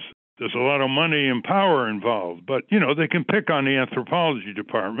firms. There's a lot of money and power involved, but, they can pick on the anthropology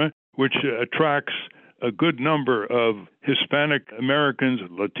department, which attracts a good number of Hispanic Americans,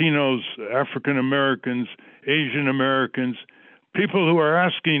 Latinos, African Americans, Asian Americans, people who are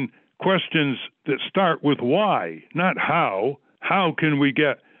asking questions that start with why, not how. How can we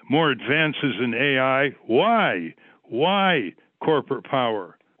get more advances in AI? Why? Why corporate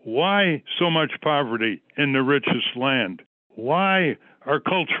power? Why so much poverty in the richest land? Why are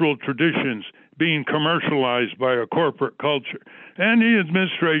cultural traditions being commercialized by a corporate culture? And the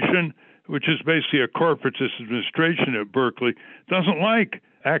administration, which is basically a corporatist administration at Berkeley, doesn't like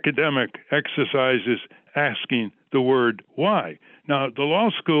academic exercises asking the word why. Now, the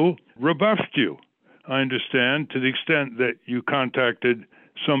law school rebuffed you, I understand, to the extent that you contacted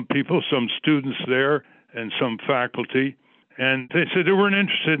some people, some students there, and some faculty, and they said they weren't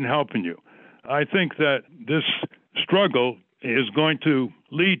interested in helping you. I think that this struggle is going to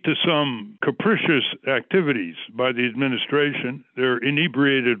lead to some capricious activities by the administration. They're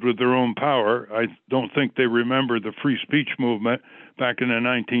inebriated with their own power. I don't think they remember the free speech movement back in the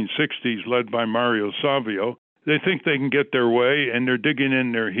 1960s led by Mario Savio. They think they can get their way, and they're digging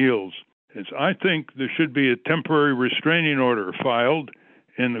in their heels. I think there should be a temporary restraining order filed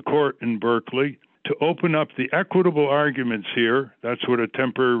in the court in Berkeley to open up the equitable arguments here. That's what a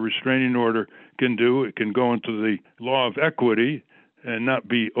temporary restraining order can do. It can go into the law of equity and not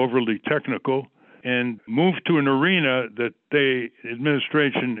be overly technical, and move to an arena that the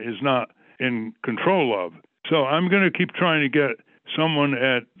administration is not in control of. So I'm going to keep trying to get someone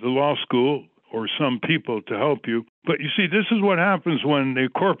at the law school or some people to help you. But you see, this is what happens when they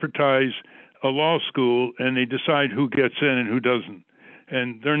corporatize a law school and they decide who gets in and who doesn't.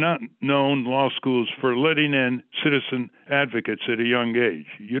 And they're not known, law schools, for letting in citizen advocates at a young age.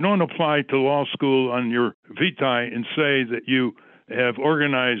 You don't apply to law school on your vitae and say that you have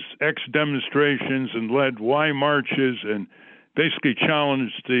organized X demonstrations and led Y marches and basically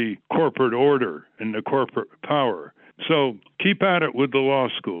challenged the corporate order and the corporate power. So keep at it with the law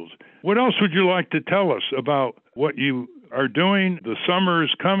schools. What else would you like to tell us about what you are doing? The summer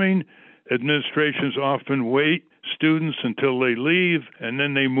is coming. Administrations often wait students until they leave and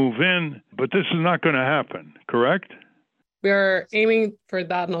then they move in, but this is not going to happen, correct? We are aiming for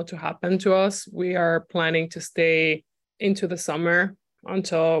that not to happen to us. We are planning to stay into the summer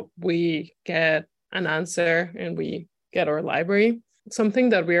until we get an answer and we get our library. Something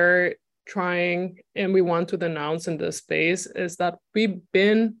that we are trying and we want to denounce in this space is that we've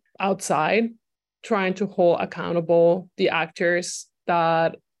been outside trying to hold accountable the actors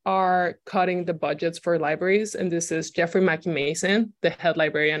that are cutting the budgets for libraries. And this is Jeffrey Mackey Mason, the head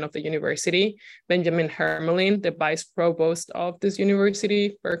librarian of the university, Benjamin Hermelin, the vice provost of this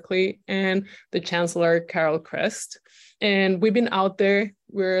university, Berkeley, and the chancellor, Carol Christ. And we've been out there,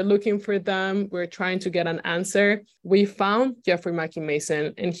 we're looking for them, we're trying to get an answer. We found Jeffrey Mackey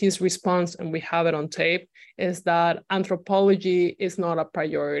Mason, and his response, and we have it on tape, is that anthropology is not a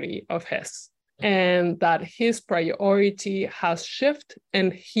priority of his, and that his priority has shifted,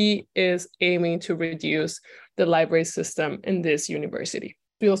 and he is aiming to reduce the library system in this university.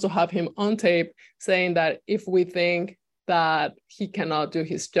 We also have him on tape saying that if we think that he cannot do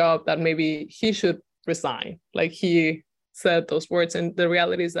his job, that maybe he should resign. Like, he said those words, and the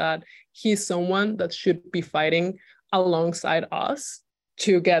reality is that he's someone that should be fighting alongside us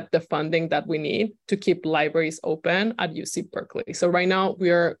to get the funding that we need to keep libraries open at UC Berkeley. So right now we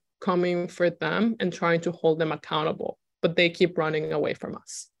are coming for them and trying to hold them accountable, but they keep running away from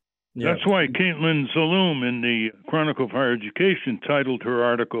us. Yeah. That's why Caitlin Zaloom in the Chronicle of Higher Education titled her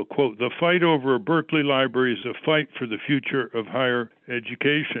article, quote, "The fight over a Berkeley library is a fight for the future of higher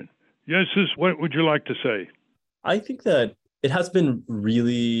education." Yes, what would you like to say? I think that it has been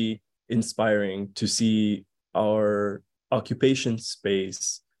really inspiring to see our occupation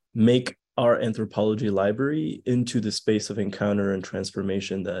space make our anthropology library into the space of encounter and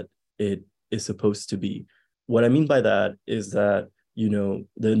transformation that it is supposed to be. What I mean by that is that,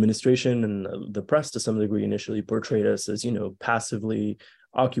 the administration and the press to some degree initially portrayed us as, passively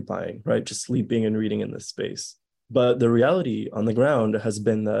occupying, right? Just sleeping and reading in this space. But the reality on the ground has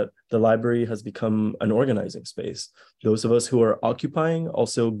been that the library has become an organizing space. Those of us who are occupying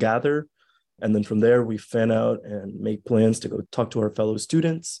also gather, and then from there we fan out and make plans to go talk to our fellow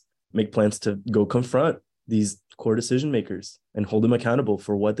students, make plans to go confront these core decision makers and hold them accountable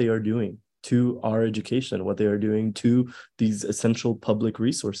for what they are doing to our education, what they are doing to these essential public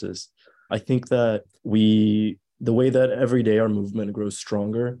resources. I think that the way that every day our movement grows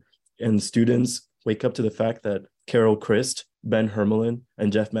stronger and students wake up to the fact that Carol Christ, Ben Hermelin,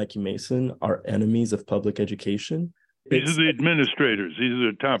 and Jeff Mackey Mason are enemies of public education. These are the administrators. These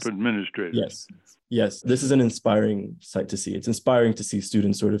are the top administrators. Yes. This is an inspiring sight to see. It's inspiring to see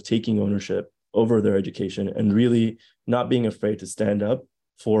students sort of taking ownership over their education and really not being afraid to stand up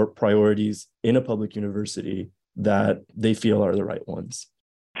for priorities in a public university that they feel are the right ones.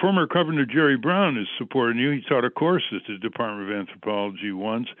 Former Governor Jerry Brown is supporting you. He taught a course at the Department of Anthropology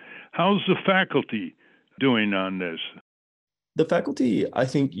once. How's the faculty doing on this? The faculty, I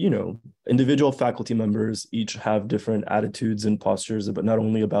think, individual faculty members each have different attitudes and postures, but not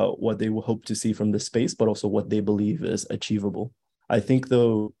only about what they will hope to see from the space, but also what they believe is achievable. I think,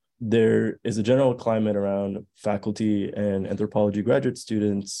 though, there is a general climate around faculty and anthropology graduate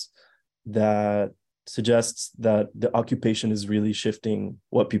students that suggests that the occupation is really shifting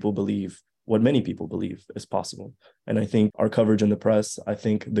what people believe, what many people believe is possible. And I think our coverage in the press, I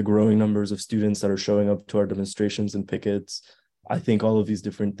think the growing numbers of students that are showing up to our demonstrations and pickets, I think all of these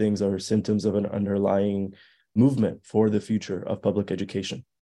different things are symptoms of an underlying movement for the future of public education.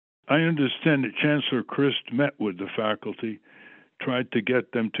 I understand that Chancellor Christ met with the faculty, tried to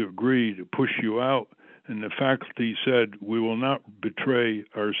get them to agree to push you out, and the faculty said, "We will not betray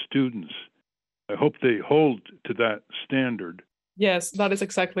our students." I hope they hold to that standard. Yes, that is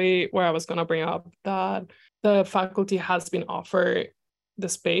exactly where I was going to bring up, that the faculty has been offered the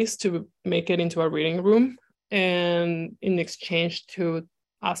space to make it into a reading room, and in exchange to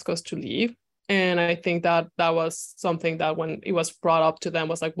ask us to leave. And I think that was something that when it was brought up to them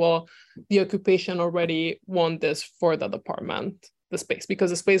was like, well, the occupation already won this for the department, the space,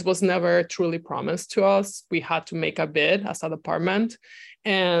 because the space was never truly promised to us. We had to make a bid as a department,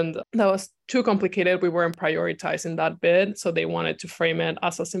 and that was too complicated. We weren't prioritizing that bid, so they wanted to frame it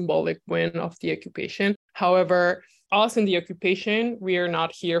as a symbolic win of the occupation. However, us in the occupation, we are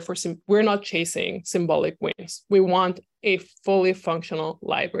not here for, we're not chasing symbolic wins. We want a fully functional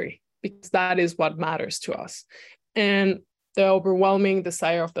library, because that is what matters to us. And the overwhelming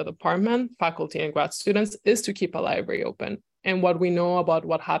desire of the department, faculty and grad students, is to keep a library open. And what we know about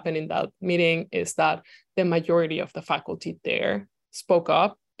what happened in that meeting is that the majority of the faculty there spoke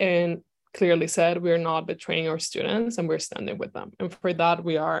up and clearly said, we're not betraying our students and we're standing with them. And for that,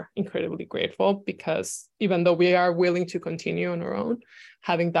 we are incredibly grateful, because even though we are willing to continue on our own,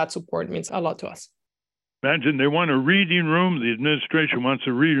 having that support means a lot to us. Imagine they want a reading room. The administration wants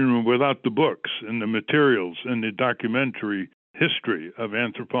a reading room without the books and the materials and the documentary history of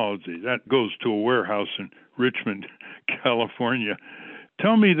anthropology. That goes to a warehouse in Richmond, California.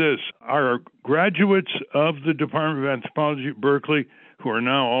 Tell me this, are graduates of the Department of Anthropology at Berkeley, who are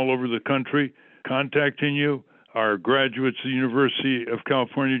now all over the country, contacting you? Are graduates of the University of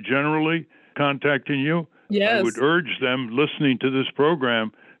California generally contacting you? Yes. I would urge them listening to this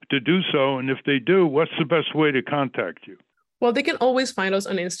program to do so. And if they do, what's the best way to contact you? Well, they can always find us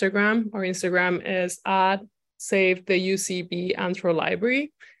on Instagram. Our Instagram is at Save the UCB Anthro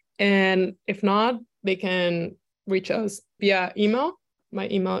Library. And if not, they can reach us via email. My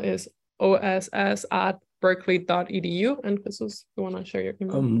email is oss@berkeley.edu. And Jesus, you want to share your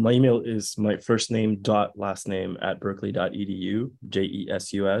email? My email is my first name dot last name at berkeley.edu,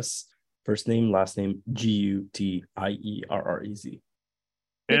 JESUS, first name, last name, GUTIERREZ.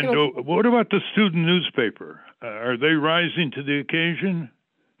 And what about the student newspaper? Are they rising to the occasion?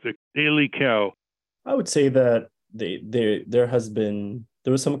 The Daily Cal. I would say that there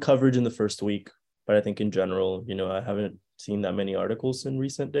was some coverage in the first week, but I think in general, I haven't seen that many articles in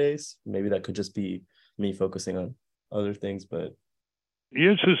recent days. Maybe that could just be me focusing on other things, but.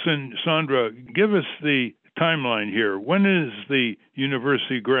 Jesus and Sandra, give us the timeline here. When is the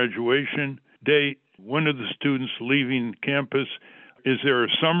university graduation date? When are the students leaving campus? Is there a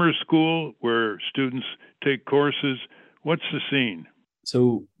summer school where students take courses? What's the scene?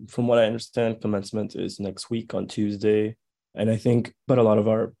 So from what I understand, commencement is next week on Tuesday. And I think, but a lot of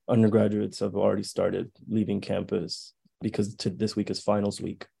our undergraduates have already started leaving campus because this week is finals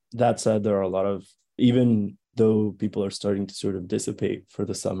week. That said, there are a lot of, even though people are starting to sort of dissipate for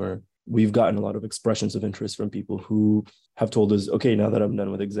the summer, we've gotten a lot of expressions of interest from people who have told us, okay, now that I'm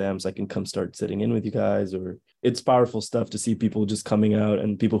done with exams, I can come start sitting in with you guys. Or it's powerful stuff to see people just coming out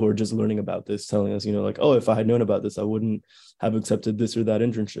and people who are just learning about this telling us, like, oh, if I had known about this, I wouldn't have accepted this or that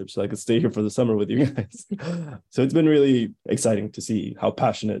internship, so I could stay here for the summer with you guys. So it's been really exciting to see how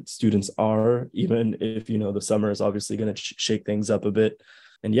passionate students are, even if, the summer is obviously going to shake things up a bit.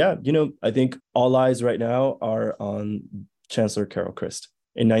 And yeah, I think all eyes right now are on Chancellor Carol Christ.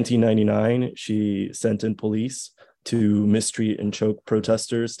 In 1999, she sent in police to mistreat and choke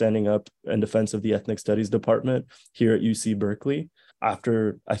protesters standing up in defense of the Ethnic Studies Department here at UC Berkeley.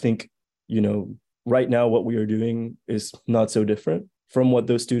 After, I think, right now what we are doing is not so different from what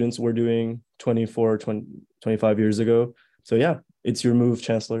those students were doing 25 years ago. So yeah, it's your move,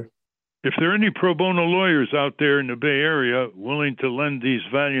 Chancellor. If there are any pro bono lawyers out there in the Bay Area willing to lend these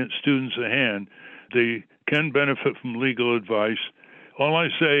valiant students a hand, they can benefit from legal advice. All I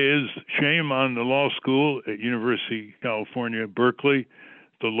say is shame on the law school at University of California, Berkeley.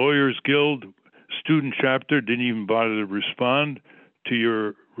 The Lawyers Guild student chapter didn't even bother to respond to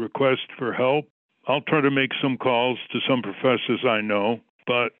your request for help. I'll try to make some calls to some professors I know,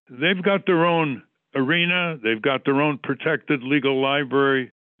 but they've got their own arena. They've got their own protected legal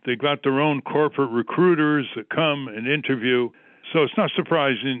library. They've got their own corporate recruiters that come and interview. So it's not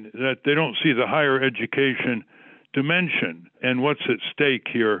surprising that they don't see the higher education dimension and what's at stake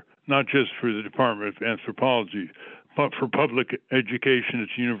here, not just for the Department of Anthropology, but for public education at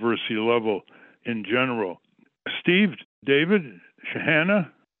the university level in general. Steve, David,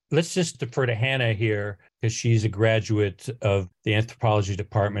 Hannah? Let's just defer to Hannah here because she's a graduate of the anthropology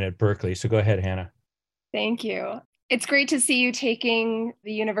department at Berkeley. So go ahead, Hannah. Thank you. It's great to see you taking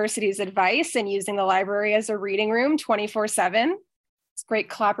the university's advice and using the library as a reading room 24/7. It's great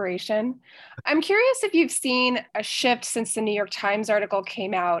collaboration. I'm curious if you've seen a shift since the New York Times article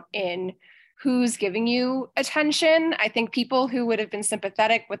came out in who's giving you attention. I think people who would have been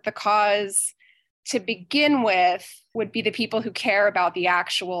sympathetic with the cause to begin with would be the people who care about the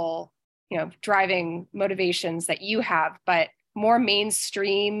actual, driving motivations that you have, but more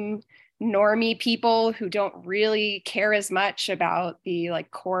mainstream normie people who don't really care as much about the like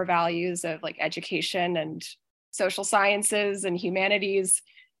core values of like education and social sciences and humanities.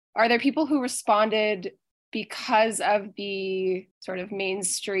 Are there people who responded because of the sort of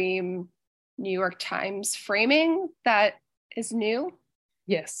mainstream New York Times framing that is new?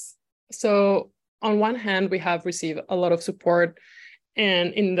 Yes. So on one hand, we have received a lot of support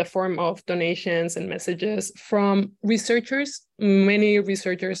and in the form of donations and messages from researchers. Many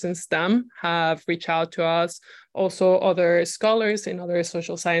researchers in STEM have reached out to us. Also, other scholars in other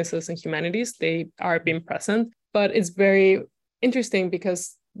social sciences and humanities, they are being present. But it's very interesting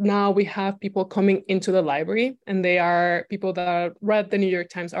because now we have people coming into the library, and they are people that read the New York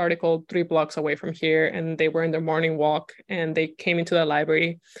Times article 3 blocks away from here, and they were in their morning walk and they came into the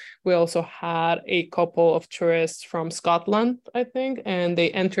library. We also had a couple of tourists from Scotland, I think, and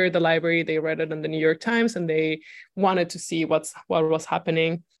they entered the library, they read it in the New York Times, and they wanted to see what was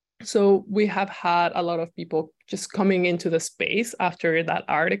happening. So we have had a lot of people just coming into the space after that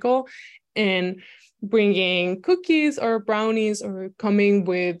article and bringing cookies or brownies or coming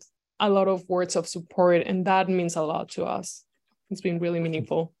with a lot of words of support. And that means a lot to us. It's been really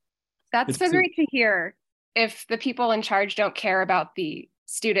meaningful. That's so great to hear. If the people in charge don't care about the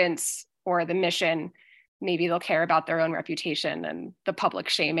students or the mission, maybe they'll care about their own reputation and the public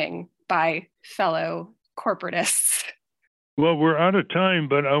shaming by fellow corporatists. Well, we're out of time,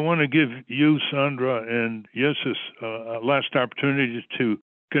 but I want to give you, Sandra, and Yesus a last opportunity to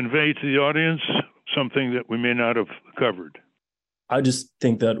convey to the audience something that we may not have covered. I just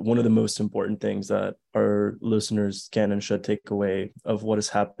think that one of the most important things that our listeners can and should take away of what is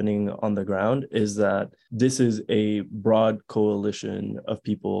happening on the ground is that this is a broad coalition of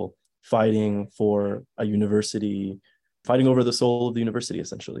people fighting for a university, fighting over the soul of the university,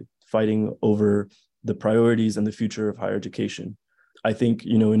 essentially, fighting over the priorities and the future of higher education. I think,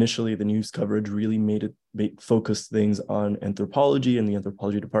 initially the news coverage really made focus things on anthropology and the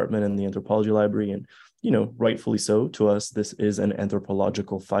anthropology department and the anthropology library. And, rightfully so, to us, this is an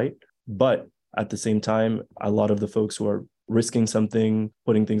anthropological fight. But at the same time, a lot of the folks who are risking something,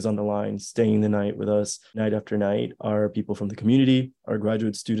 putting things on the line, staying the night with us night after night are people from the community, our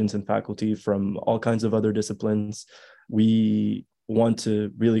graduate students and faculty from all kinds of other disciplines. We want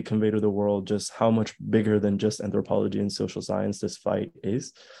to really convey to the world just how much bigger than just anthropology and social science this fight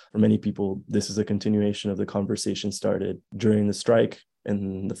is. For many people, this is a continuation of the conversation started during the strike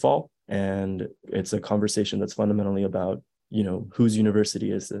in the fall. And it's a conversation that's fundamentally about, whose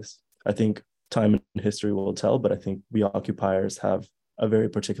university is this? I think time and history will tell, but I think we occupiers have a very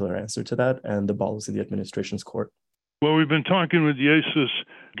particular answer to that, and the ball is in the administration's court. Well, we've been talking with Jesus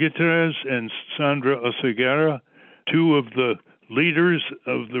Gutierrez and Sandra Oseguera, two of the leaders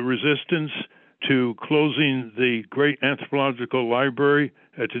of the resistance to closing the great anthropological library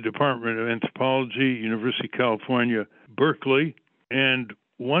at the Department of Anthropology, University of California, Berkeley. And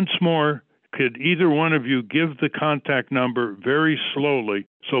once more, could either one of you give the contact number very slowly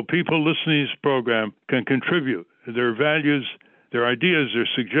so people listening to this program can contribute their values, their ideas, their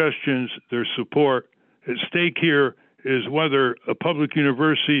suggestions, their support? At stake here is whether a public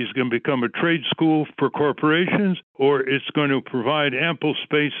university is going to become a trade school for corporations, or it's going to provide ample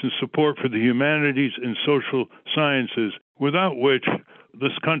space and support for the humanities and social sciences, without which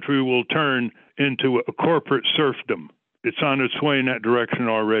this country will turn into a corporate serfdom. It's on its way in that direction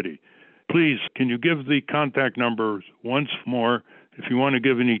already. Please, can you give the contact numbers once more, if you want to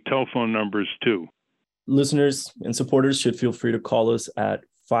give any telephone numbers too? Listeners and supporters should feel free to call us at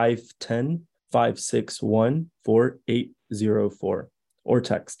 510-561-4804 or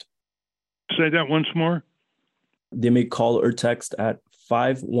text. Say that once more. They may call or text at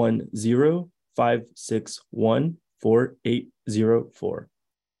 510-561-4804.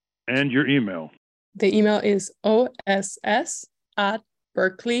 And your email? The email is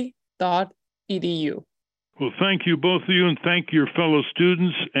oss@berkeley.edu. Well, thank you, both of you, and thank your fellow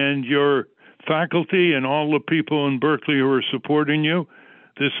students and your faculty and all the people in Berkeley who are supporting you.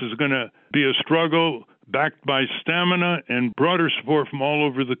 This is going to be a struggle backed by stamina and broader support from all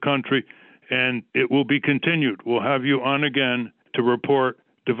over the country, and it will be continued. We'll have you on again to report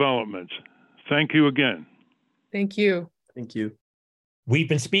developments. Thank you again. Thank you. Thank you. We've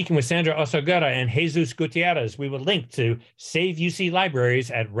been speaking with Sandra Oseguera and Jesus Gutierrez. We will link to Save UC Libraries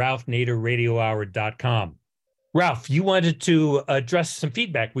at ralphnaderradiohour.com. Ralph, you wanted to address some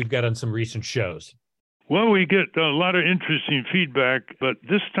feedback we've got on some recent shows. Well, we get a lot of interesting feedback, but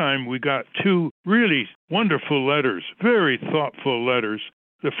this time we got two really wonderful letters, very thoughtful letters.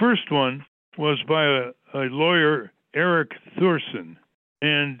 The first one was by a lawyer, Eric Thurson,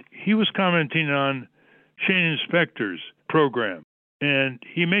 and he was commenting on Shane Inspector's program. And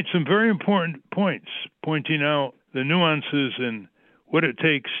he made some very important points, pointing out the nuances and what it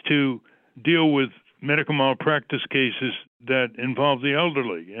takes to deal with medical malpractice cases that involve the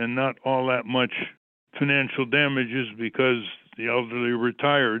elderly and not all that much financial damages because the elderly are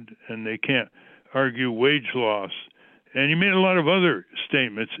retired and they can't argue wage loss. And he made a lot of other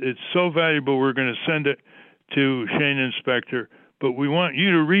statements. It's so valuable, we're going to send it to Shane Inspector, but we want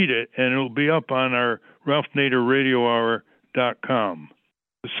you to read it, and it'll be up on our RalphNaderRadioHour.com.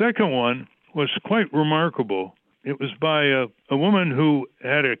 The second one was quite remarkable. It was by a woman who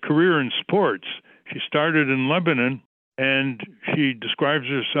had a career in sports. She started in Lebanon, and she describes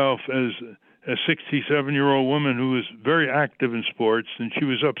herself as a 67-year-old woman who was very active in sports, and she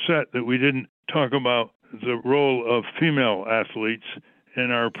was upset that we didn't talk about the role of female athletes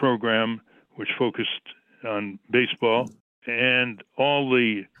in our program, which focused on baseball, and all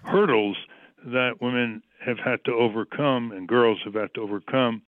the hurdles that women have had to overcome and girls have had to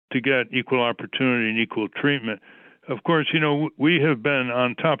overcome to get equal opportunity and equal treatment. Of course, you know, we have been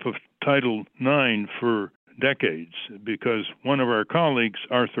on top of Title IX for decades because one of our colleagues,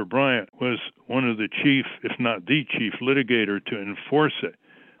 Arthur Bryant, was one of the chief, if not the chief litigator to enforce it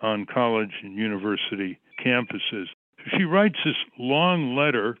on college and university campuses. She writes this long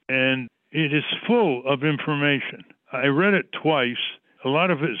letter, and it is full of information. I read it twice. A lot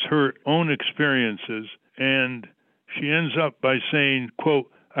of it is her own experiences, and she ends up by saying,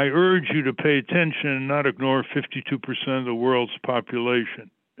 quote, "I urge you to pay attention and not ignore 52% of the world's population."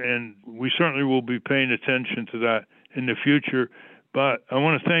 And we certainly will be paying attention to that in the future. But I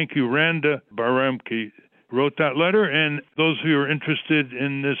want to thank you, Randa Baramki, wrote that letter, and those who are interested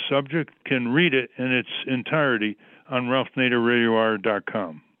in this subject can read it in its entirety on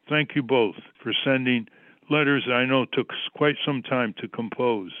RalphNaderRadioHour.com. Thank you both for sending letters that I know took quite some time to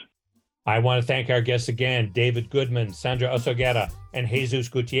compose. I want to thank our guests again, David Goodman, Sandra Oseguera, and Jesus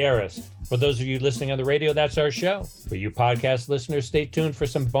Gutierrez. For those of you listening on the radio, that's our show. For you podcast listeners, stay tuned for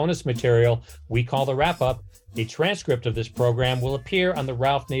some bonus material we call the wrap-up. A transcript of this program will appear on the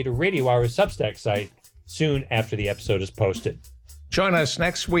Ralph Nader Radio Hour Substack site soon after the episode is posted. Join us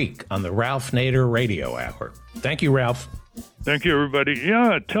next week on the Ralph Nader Radio Hour. Thank you, Ralph. Thank you, everybody.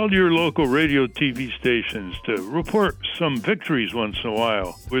 Yeah, tell your local radio TV stations to report some victories once in a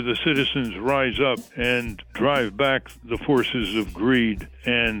while where the citizens rise up and drive back the forces of greed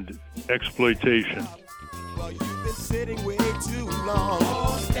and exploitation. Well, you've been sitting way too long.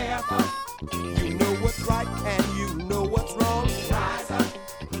 Oh, step up. You know what's right and you know what's wrong. Rise up.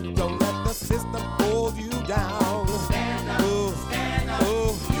 Don't let the system hold you down. Stand up. Oh, stand up.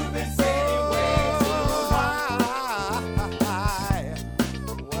 Oh. You've been sitting way too long.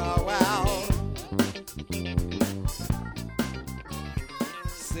 Wow.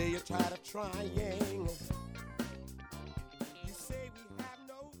 Say you try to try, yeah.